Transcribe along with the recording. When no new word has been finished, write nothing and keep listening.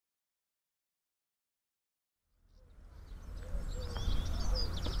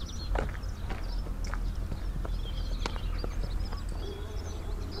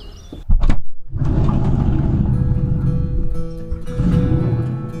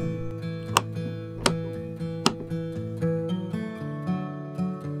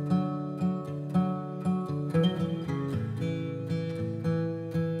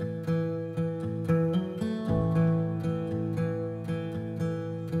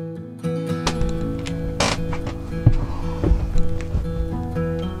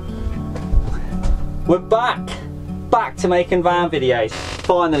We're back to making van videos.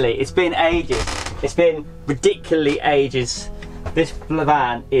 Finally, it's been ages. It's been ridiculously ages. This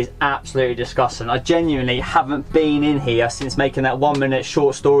van is absolutely disgusting. I genuinely haven't been in here since making that 1 minute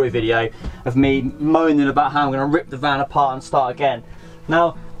short story video of me moaning about how I'm going to rip the van apart and start again.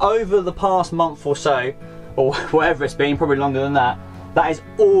 Now, over the past month or so, or whatever it's been, probably longer than that, that is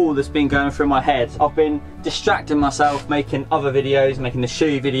all that's been going through my head. I've been distracting myself, making other videos, making the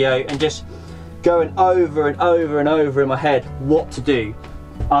shoe video, and just going over and over and over in my head what to do.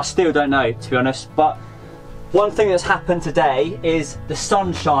 I still don't know, to be honest, but one thing that's happened today is the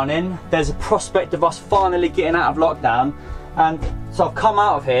sun's shining. There's a prospect of us finally getting out of lockdown, and so I've come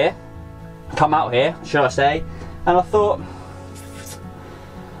out here, should I say, and I thought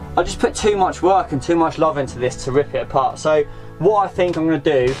I just put too much work and too much love into this to rip it apart. So what I think I'm going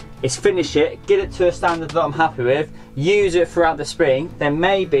to do is finish it, get it to a standard that I'm happy with, use it throughout the spring, then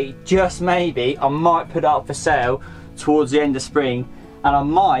maybe, just maybe, I might put it up for sale towards the end of spring, and I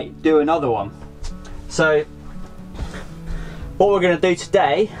might do another one. So what we're going to do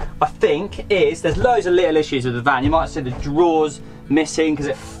today, I think, is there's loads of little issues with the van. You might see the drawers missing because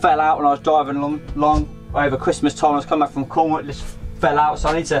it fell out when I was driving along over Christmas time. I was coming back from Cornwall, it just fell out, so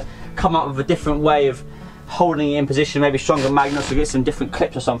I need to come up with a different way of holding it in position, maybe stronger magnets or get some different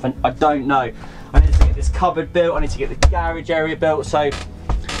clips or something. I don't know. I need to get this cupboard built, I need to get the garage area built, so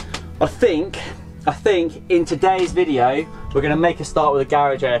I think in today's video we're going to make a start with the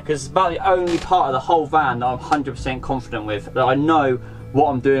garage area, because it's about the only part of the whole van that I'm 100% confident with, that I know what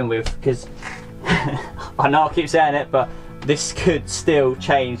I'm doing with, because I know I keep saying it, but this could still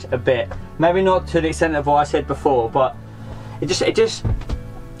change a bit. Maybe not to the extent of what I said before, but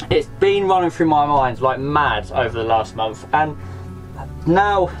it's been running through my mind like mad over the last month, and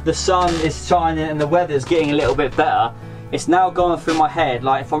now the sun is shining and the weather's getting a little bit better. It's now gone through my head,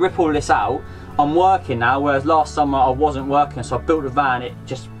 like if I rip all this out, I'm working now, whereas last summer I wasn't working, so I built a van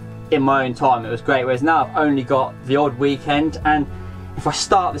just in my own time. It was great, whereas now I've only got the odd weekend, and if I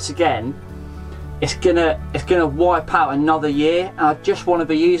start this again, it's gonna wipe out another year, and I just want to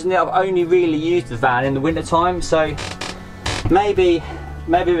be using it. I've only really used the van in the winter time, so maybe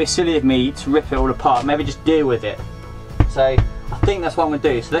it's silly of me to rip it all apart, maybe just deal with it. So I think that's what I'm going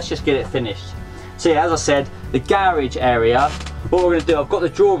to do, so let's just get it finished. So yeah, as I said, the garage area, what we're going to do, I've got the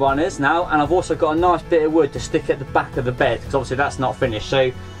drawer runners now, and I've also got a nice bit of wood to stick at the back of the bed, because obviously that's not finished.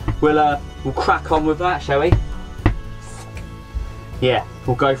 So we'll crack on with that, shall we? Yeah,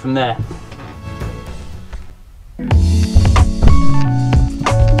 we'll go from there.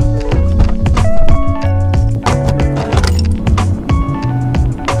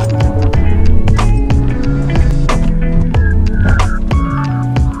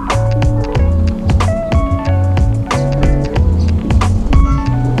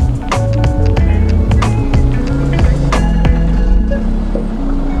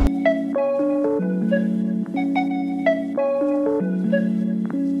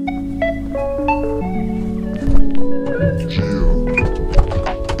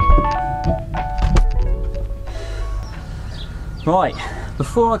 Right,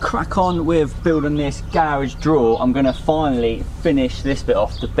 before I crack on with building this garage drawer, I'm going to finally finish this bit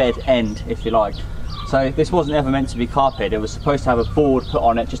off, the bed end, if you like. So this wasn't ever meant to be carpeted. It was supposed to have a board put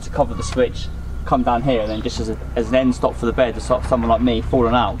on it just to cover the switch, come down here, and then just as an end stop for the bed to stop someone like me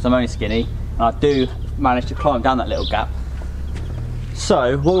falling out, because I'm only skinny, and I do manage to climb down that little gap.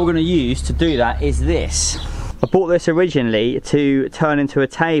 So what we're going to use to do that is this. I bought this originally to turn into a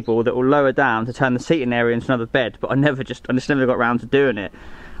table that will lower down to turn the seating area into another bed, but I just never got around to doing it.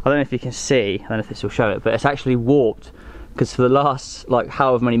 I don't know if you can see, I don't know if this will show it, but it's actually warped, because for the last like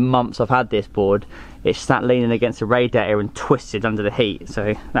however many months I've had this board, it's sat leaning against the radiator and twisted under the heat,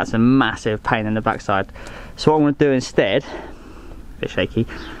 so that's a massive pain in the backside. So what I'm going to do instead, a bit shaky,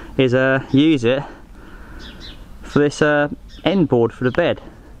 is use it for this end board for the bed.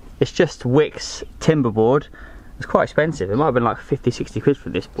 It's just Wick's timber board. It's quite expensive. It might have been like 50-60 quid for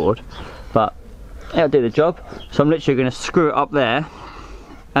this board, but it'll do the job. So I'm literally going to screw it up there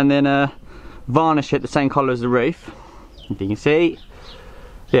and then varnish it the same colour as the roof, if you can see.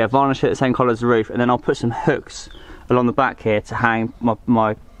 Yeah, varnish it the same colour as the roof, and then I'll put some hooks along the back here to hang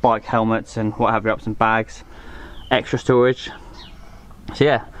my bike helmets and what have you up, some bags, extra storage. So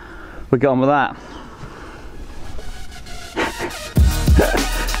yeah, we'll get on with that.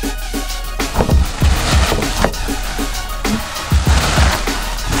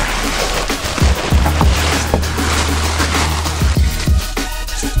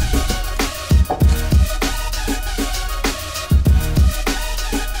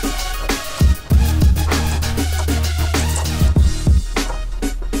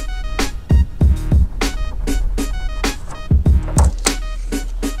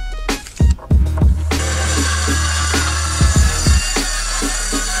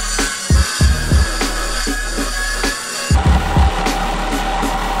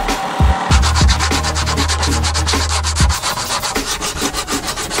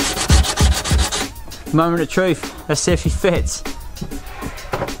 Moment of truth. Let's see if she fits.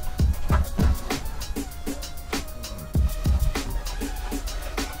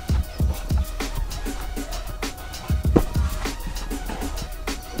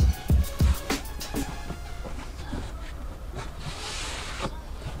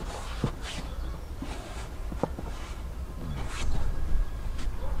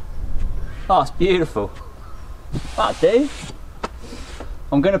 Oh, it's beautiful. That'll do.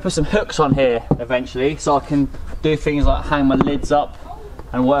 I'm going to put some hooks on here eventually so I can do things like hang my lids up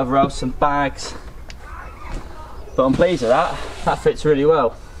and whatever else, some bags. But I'm pleased with that. That fits really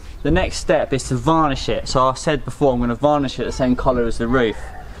well. The next step is to varnish it. So I said before I'm going to varnish it the same colour as the roof.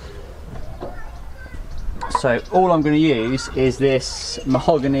 So all I'm going to use is this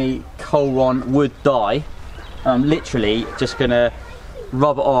mahogany Colron wood dye. I'm literally just going to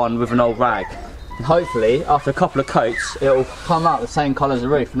rub it on with an old rag, and hopefully after a couple of coats it'll come out the same colour as the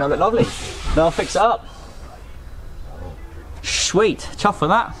roof and it'll look lovely. Then I'll fix it up. Sweet, chuffed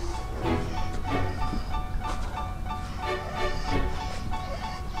with that.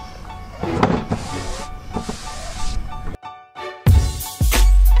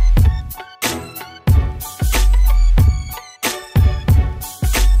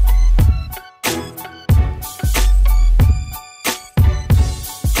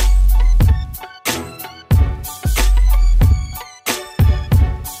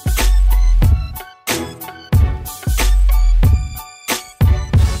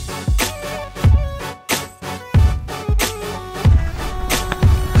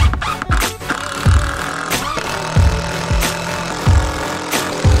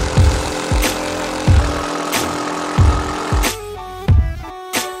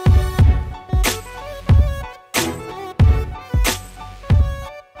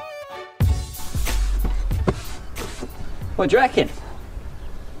 What do you reckon?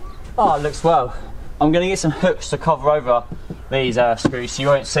 Oh, it looks well. I'm going to get some hooks to cover over these screws so you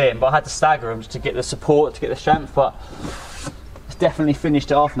won't see them, but I had to stagger them to get the support, to get the strength, but it's definitely finished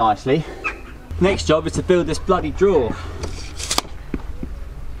it off nicely. Next job is to build this bloody drawer.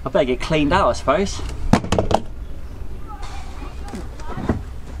 I better get cleaned out, I suppose.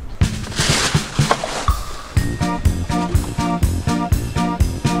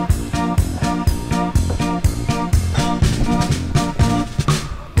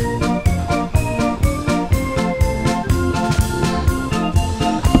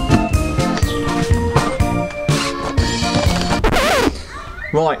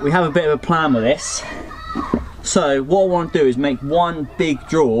 Right, we have a bit of a plan with this. So what I want to do is make one big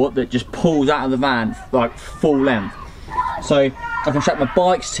drawer that just pulls out of the van like full length. So I can strap my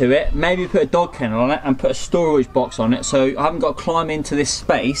bikes to it, maybe put a dog kennel on it and put a storage box on it, so I haven't got to climb into this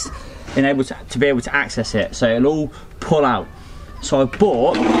space and to be able to access it. So it'll all pull out. So I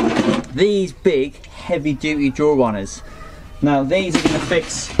bought these big heavy duty drawer runners. Now these are going to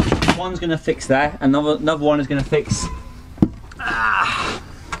fix, one's going to fix there, another one is going to fix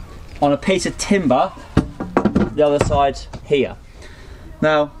on a piece of timber the other side here.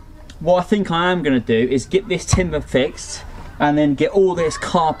 Now what I think I am going to do is get this timber fixed and then get all this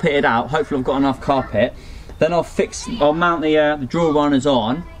carpeted out. Hopefully I've got enough carpet. Then I'll mount the drawer runners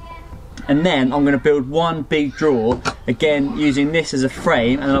on, and then I'm going to build one big drawer again using this as a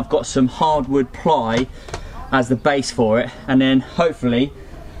frame, and I've got some hardwood ply as the base for it, and then hopefully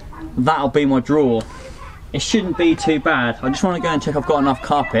that'll be my drawer. It shouldn't be too bad. I just want to go and check I've got enough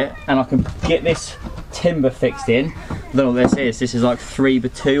carpet and I can get this timber fixed in. I don't know what this is. This is like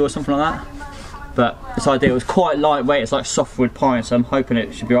 3x2 or something like that. But this idea was quite lightweight. It's like softwood pine, so I'm hoping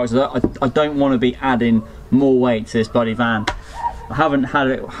it should be right. So I don't want to be adding more weight to this bloody van. I haven't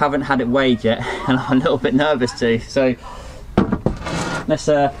had it weighed yet, and I'm a little bit nervous too. So let's.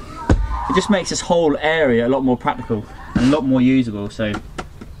 It just makes this whole area a lot more practical and a lot more usable. So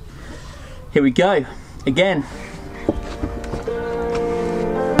here we go. Again.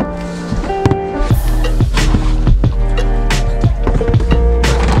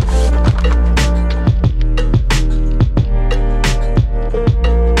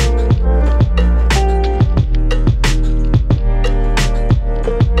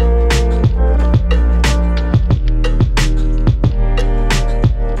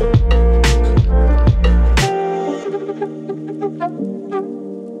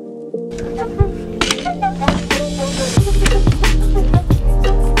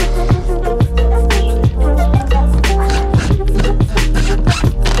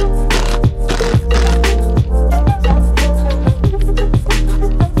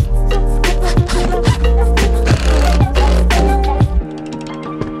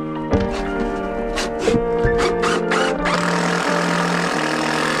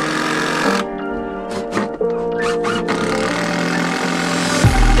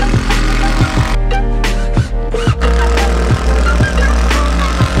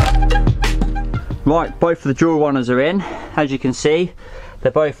 Right, both of the drawer runners are in. As you can see,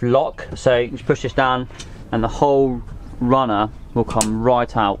 they're both lock, so you just push this down and the whole runner will come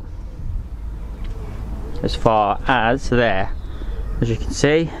right out as far as there, as you can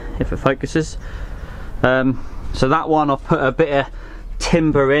see, if it focuses. So that one I've put a bit of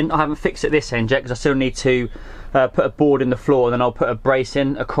timber in. I haven't fixed it this end yet because I still need to put a board in the floor, and then I'll put a brace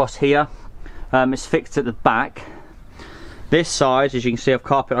in across here. It's fixed at the back. This side, as you can see, I've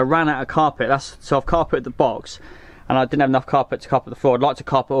carpet. I ran out of carpet, so I've carpeted the box, and I didn't have enough carpet to carpet the floor. I'd like to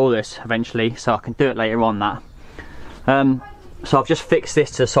carpet all this eventually, so I can do it later on that. So I've just fixed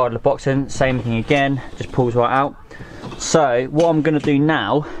this to the side of the box, and same thing again, just pulls right out. So what I'm going to do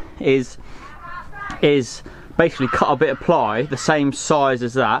now is basically cut a bit of ply the same size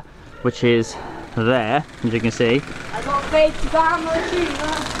as that, which is there, as you can see. I got faith to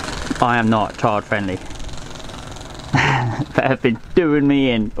go. I am not child friendly. That have been doing me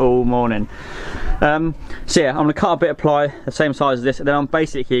in all morning. So yeah, I'm going to cut a bit of ply the same size as this, and then I'm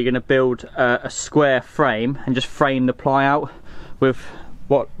basically going to build a square frame and just frame the ply out with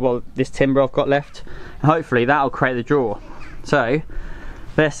this timber I've got left, and hopefully that'll create the drawer. So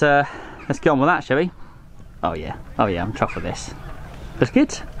let's get on with that, shall we? Oh yeah, I'm chuffed with this. Looks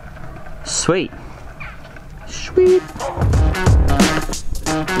good. Sweet. Sweet.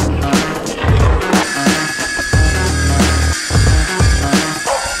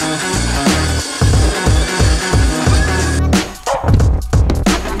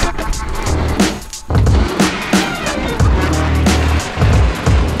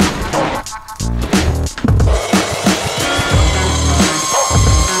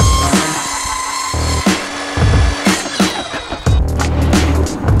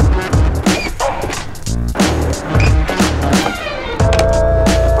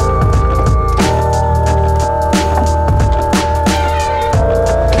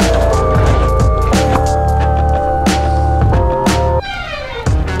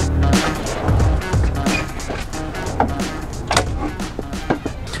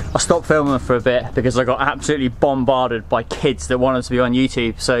 Stopped filming for a bit because I got absolutely bombarded by kids that wanted to be on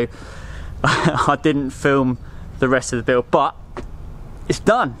YouTube, so I didn't film the rest of the build, but it's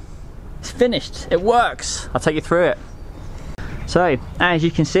done, it's finished, it works. I'll take you through it. So as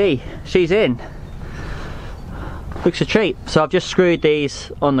you can see, she's in. Looks a treat. So I've just screwed these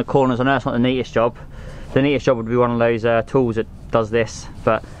on the corners. I know it's not the neatest job. The neatest job would be one of those tools that does this,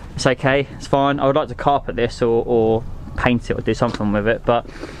 but it's okay, it's fine. I would like to carpet this or paint it or do something with it, but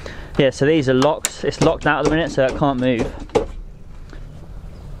yeah, so these are locks. It's locked out at the minute, so it can't move.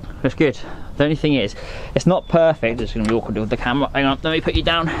 Looks good. The only thing is, it's not perfect. It's going to be awkward with the camera. Hang on, let me put you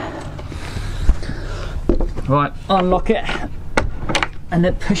down. Right, unlock it, and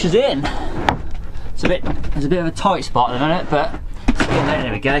it pushes in. There's a bit of a tight spot at the minute, but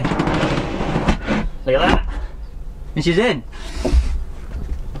there we go. Look at that. And she's in.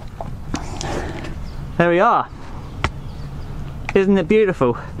 There we are. Isn't it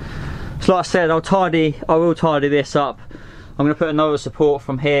beautiful? So like I said, I will tidy this up. I'm going to put another support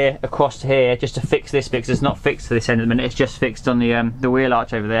from here across to here just to fix this bit, because it's not fixed to this end at the minute. It's just fixed on the wheel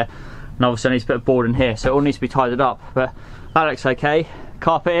arch over there, and obviously I need to put a board in here, so it all needs to be tidied up. But that looks okay.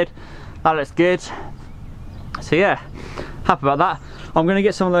 Carpeted. That looks good. So yeah, happy about that. I'm going to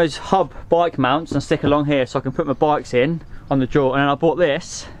get some of those hub bike mounts and stick along here so I can put my bikes in on the drawer. And then I bought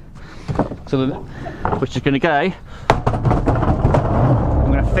this, which is going to go.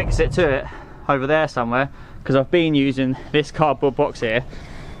 I'm going to fix it to it over there somewhere, because I've been using this cardboard box here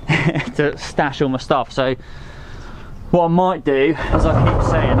to stash all my stuff. So what I might do, as I keep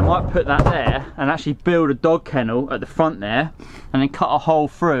saying, I might put that there and actually build a dog kennel at the front there, and then cut a hole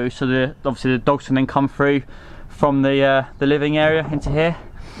through so obviously the dogs can then come through from the living area into here.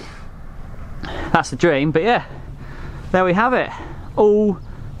 That's the dream. But yeah, there we have it, all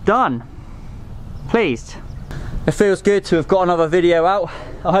done. Pleased. It feels good to have got another video out.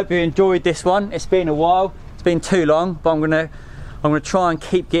 I hope you enjoyed this one. It's been a while, it's been too long, but I'm gonna try and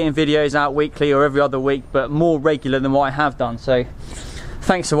keep getting videos out weekly or every other week, but more regular than what I have done. So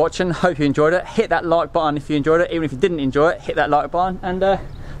thanks for watching, hope you enjoyed it. Hit that like button if you enjoyed it. Even if you didn't enjoy it, hit that like button, and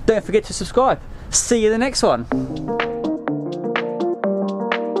don't forget to subscribe. See you in the next one.